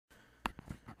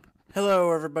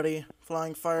Hello everybody,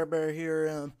 Flying Firebear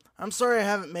here. I'm sorry I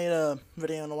haven't made a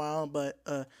video in a while, but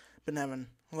been having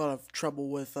a lot of trouble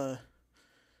with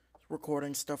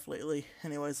recording stuff lately.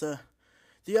 Anyways,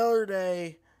 the other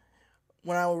day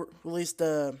when I released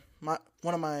one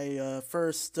of my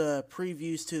first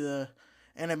previews to the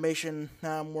animation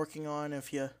that I'm working on,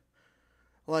 if you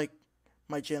like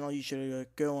my channel, you should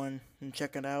go on and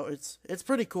check it out. It's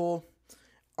pretty cool.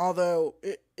 Although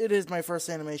it is my first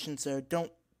animation, so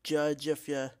don't judge if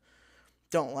you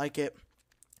don't like it.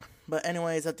 But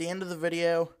anyways, at the end of the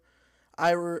video,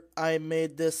 I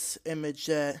made this image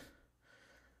that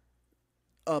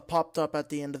popped up at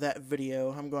the end of that video.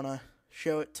 I'm gonna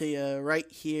show it to you right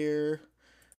here.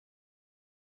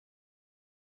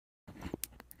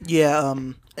 Yeah.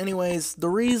 Anyways, the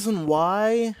reason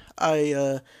why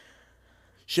I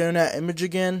shown that image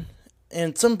again,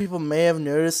 and some people may have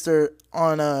noticed there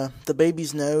on the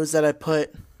baby's nose that I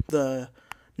put the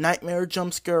nightmare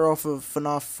jump scare off of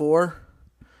FNAF 4.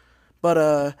 But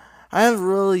I haven't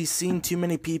really seen too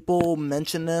many people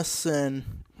mention this in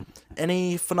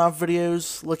any FNAF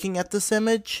videos looking at this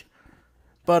image.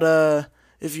 But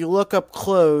if you look up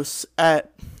close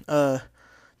at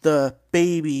the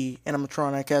baby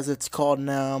animatronic, as it's called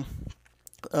now,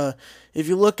 if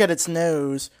you look at its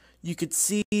nose, you could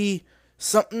see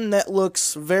something that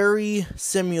looks very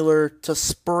similar to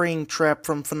Springtrap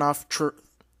from FNAF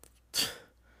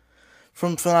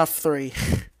 3.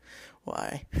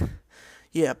 Why?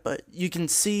 Yeah, but you can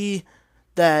see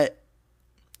that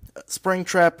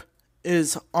Springtrap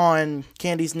is on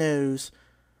Candy's nose.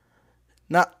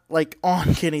 Not like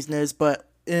on Candy's nose, but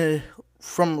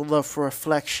from the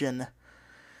reflection.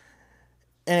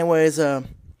 Anyways,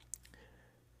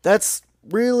 that's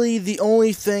really the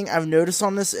only thing I've noticed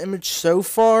on this image so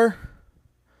far.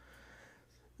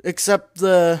 Except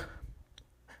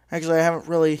actually, I haven't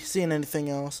really seen anything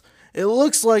else. It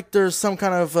looks like there's some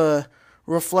kind of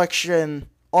reflection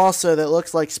also that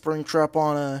looks like Springtrap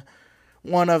on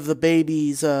one of the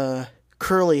baby's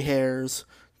curly hairs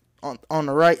on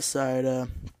the right side.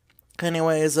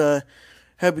 Anyways, hope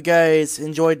you guys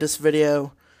enjoyed this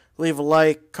video. Leave a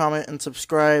like, comment, and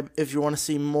subscribe if you want to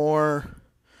see more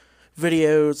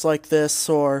videos like this,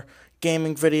 or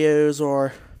gaming videos,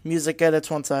 or music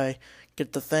edits once I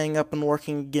get the thing up and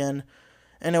working again.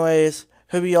 Anyways,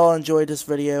 hope you all enjoyed this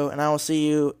video, and I will see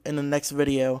you in the next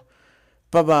video.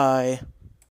 Bye-bye.